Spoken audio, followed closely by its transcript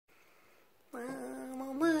I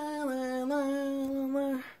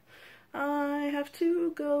have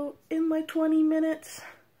to go in like 20 minutes.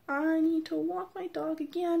 I need to walk my dog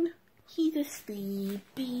again. He's a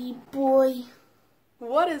sleepy boy.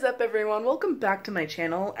 What is up, everyone? Welcome back to my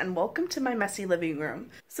channel and welcome to my messy living room.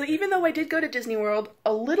 So even though I did go to Disney World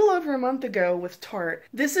a little over a month ago with Tart,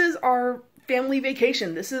 this is our family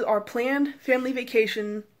vacation. This is our planned family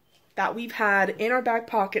vacation that we've had in our back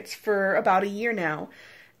pockets for about a year now.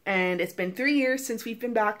 And it's been 3 years since we've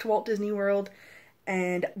been back to Walt Disney World,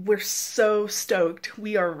 and we're so stoked.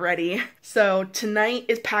 We are ready. So tonight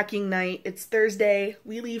is packing night. It's Thursday.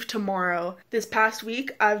 We leave tomorrow. This past week,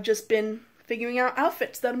 I've just been figuring out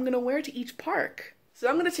outfits that I'm gonna wear to each park. So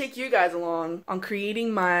I'm gonna take you guys along on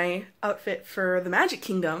creating my outfit for the Magic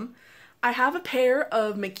Kingdom. I have a pair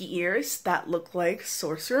of Mickey ears that look like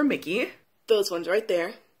Sorcerer Mickey. Those ones right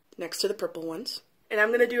there, next to the purple ones. And I'm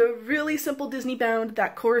gonna do a really simple Disneybound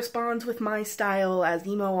that corresponds with my style as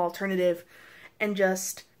emo alternative and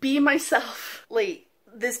just be myself. Like,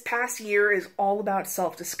 this past year is all about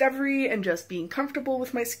self-discovery and just being comfortable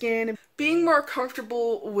with my skin, being more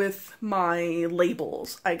comfortable with my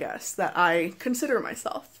labels, I guess, that I consider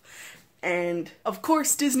myself. And of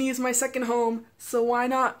course, Disney is my second home, so why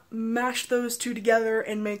not mash those two together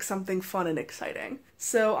and make something fun and exciting?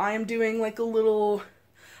 So I am doing like a little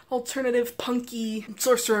alternative punky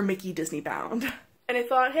Sorcerer Mickey Disneybound. And I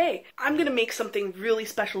thought, hey, I'm gonna make something really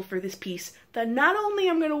special for this piece that not only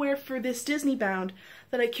I'm gonna wear for this Disneybound,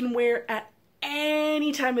 that I can wear at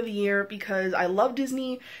any time of the year because I love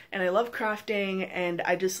Disney and I love crafting and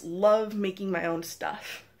I just love making my own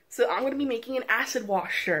stuff. So I'm gonna be making an acid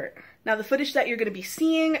wash shirt. Now the footage that you're gonna be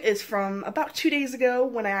seeing is from about 2 days ago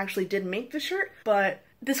when I actually did make the shirt, but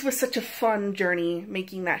this was such a fun journey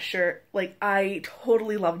making that shirt. Like, I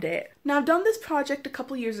totally loved it. Now, I've done this project a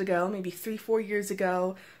couple years ago, maybe 3-4 years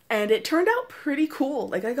ago, and it turned out pretty cool.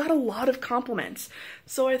 Like, I got a lot of compliments.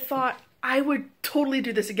 So I thought I would totally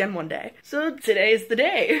do this again one day. So today is the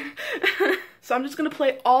day. So I'm just gonna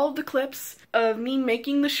play all of the clips of me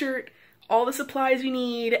making the shirt, all the supplies we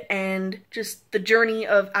need, and just the journey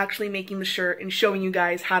of actually making the shirt and showing you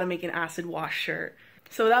guys how to make an acid wash shirt.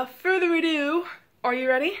 So without further ado, are you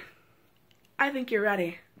ready? I think you're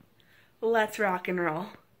ready. Let's rock and roll.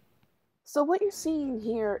 So what you're seeing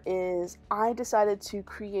here is I decided to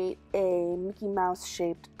create a Mickey Mouse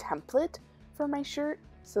shaped template for my shirt,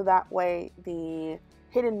 so that way the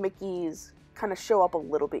hidden Mickeys kind of show up a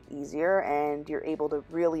little bit easier and you're able to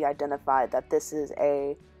really identify that this is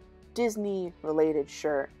a Disney related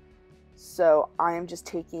shirt. So I am just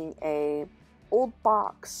taking a old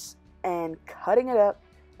box and cutting it up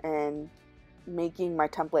and making my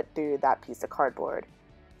template through that piece of cardboard.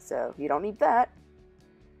 So you don't need that.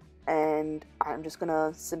 And I'm just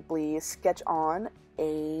gonna simply sketch on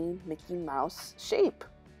a Mickey Mouse shape.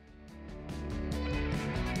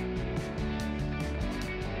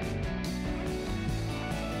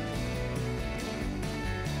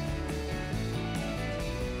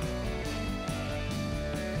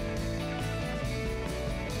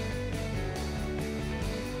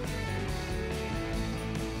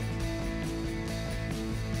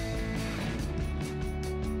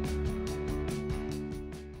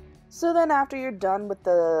 So then after you're done with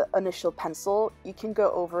the initial pencil, you can go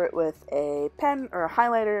over it with a pen or a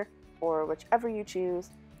highlighter or whichever you choose,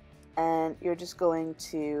 and you're just going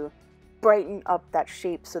to brighten up that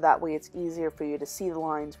shape so that way it's easier for you to see the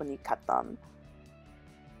lines when you cut them.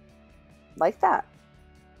 Like that.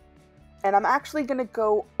 And I'm actually going to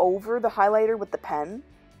go over the highlighter with the pen.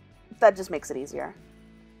 That just makes it easier.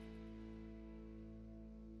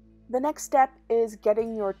 The next step is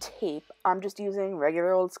getting your tape. I'm just using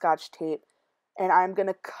regular old Scotch tape, and I'm going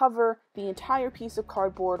to cover the entire piece of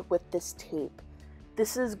cardboard with this tape.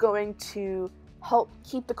 This is going to help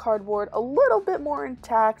keep the cardboard a little bit more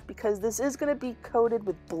intact because this is going to be coated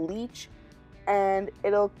with bleach, and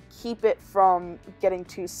it'll keep it from getting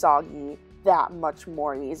too soggy that much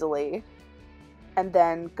more easily. And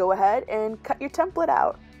then go ahead and cut your template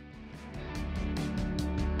out.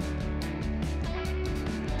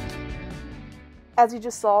 As you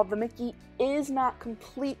just saw, the Mickey is not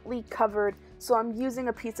completely covered, so I'm using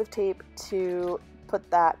a piece of tape to put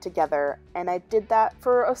that together, and I did that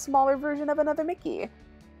for a smaller version of another Mickey.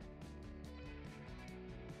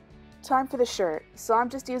 Time for the shirt. So I'm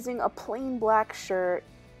just using a plain black shirt,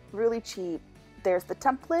 really cheap. There's the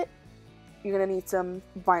template. You're gonna need some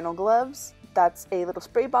vinyl gloves. That's a little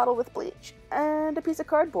spray bottle with bleach, and a piece of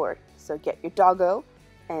cardboard. So get your doggo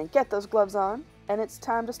and get those gloves on, and it's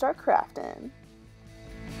time to start crafting.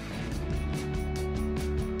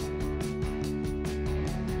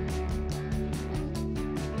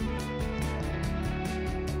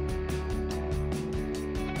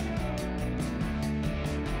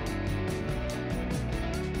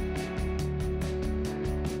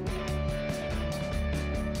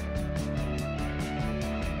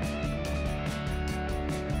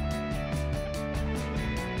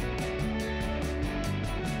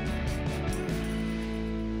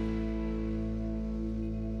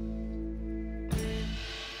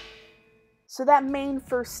 So that main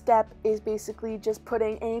first step is basically just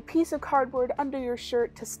putting a piece of cardboard under your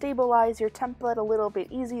shirt to stabilize your template a little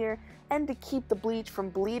bit easier and to keep the bleach from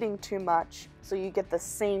bleeding too much so you get the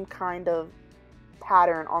same kind of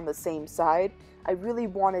pattern on the same side. I really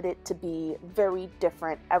wanted it to be very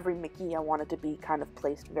different. Every Mickey I wanted to be kind of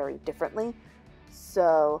placed very differently.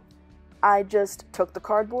 So I just took the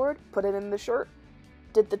cardboard, put it in the shirt,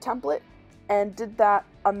 did the template, and did that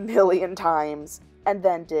a million times, and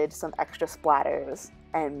then did some extra splatters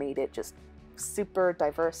and made it just super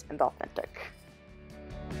diverse and authentic.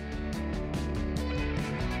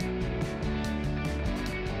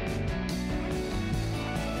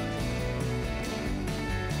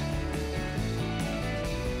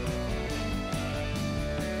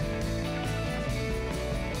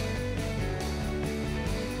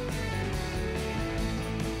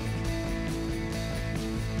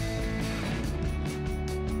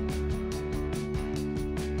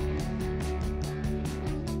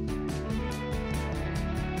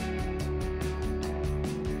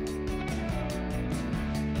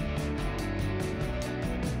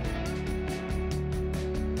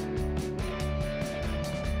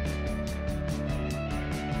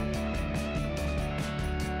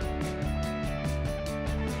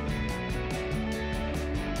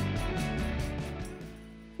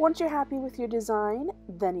 Once you're happy with your design,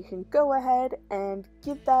 then you can go ahead and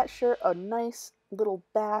give that shirt a nice little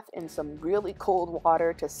bath in some really cold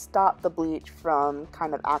water to stop the bleach from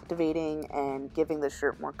kind of activating and giving the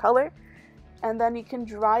shirt more color. And then you can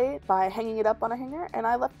dry it by hanging it up on a hanger, and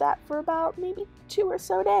I left that for about maybe 2 or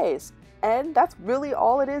so days. And that's really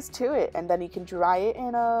all it is to it. And then you can dry it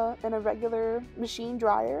in a regular machine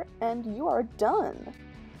dryer, and you are done.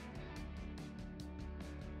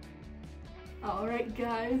 Alright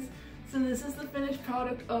guys, so this is the finished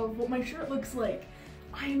product of what my shirt looks like.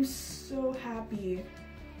 I am so happy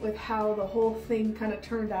with how the whole thing kind of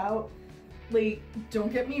turned out. Like,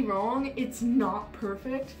 don't get me wrong, it's not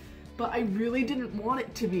perfect, but I really didn't want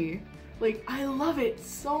it to be. Like, I love it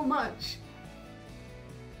so much.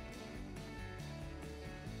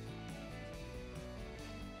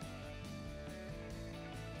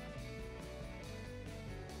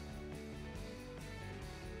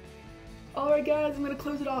 Alright guys, I'm going to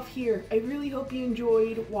close it off here. I really hope you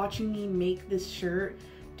enjoyed watching me make this shirt.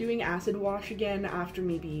 Doing acid wash again after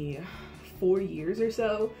maybe 4 years or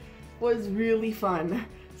so was really fun.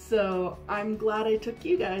 So I'm glad I took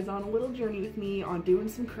you guys on a little journey with me on doing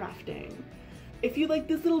some crafting. If you like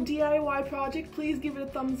this little DIY project, please give it a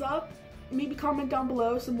thumbs up. Maybe comment down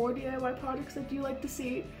below some more DIY projects that you like to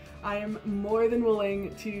see. I am more than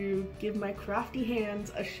willing to give my crafty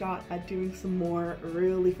hands a shot at doing some more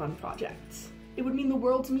really fun projects. It would mean the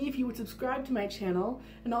world to me if you would subscribe to my channel,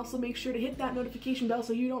 and also make sure to hit that notification bell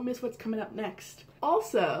so you don't miss what's coming up next.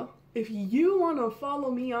 Also, if you want to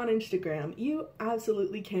follow me on Instagram, you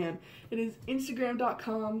absolutely can. It is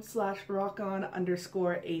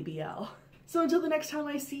instagram.com/rockon_ABL. So until the next time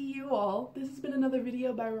I see you all, this has been another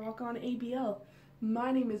video by RockOnABL.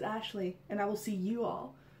 My name is Ashley, and I will see you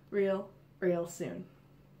all real soon.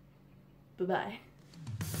 Bye-bye.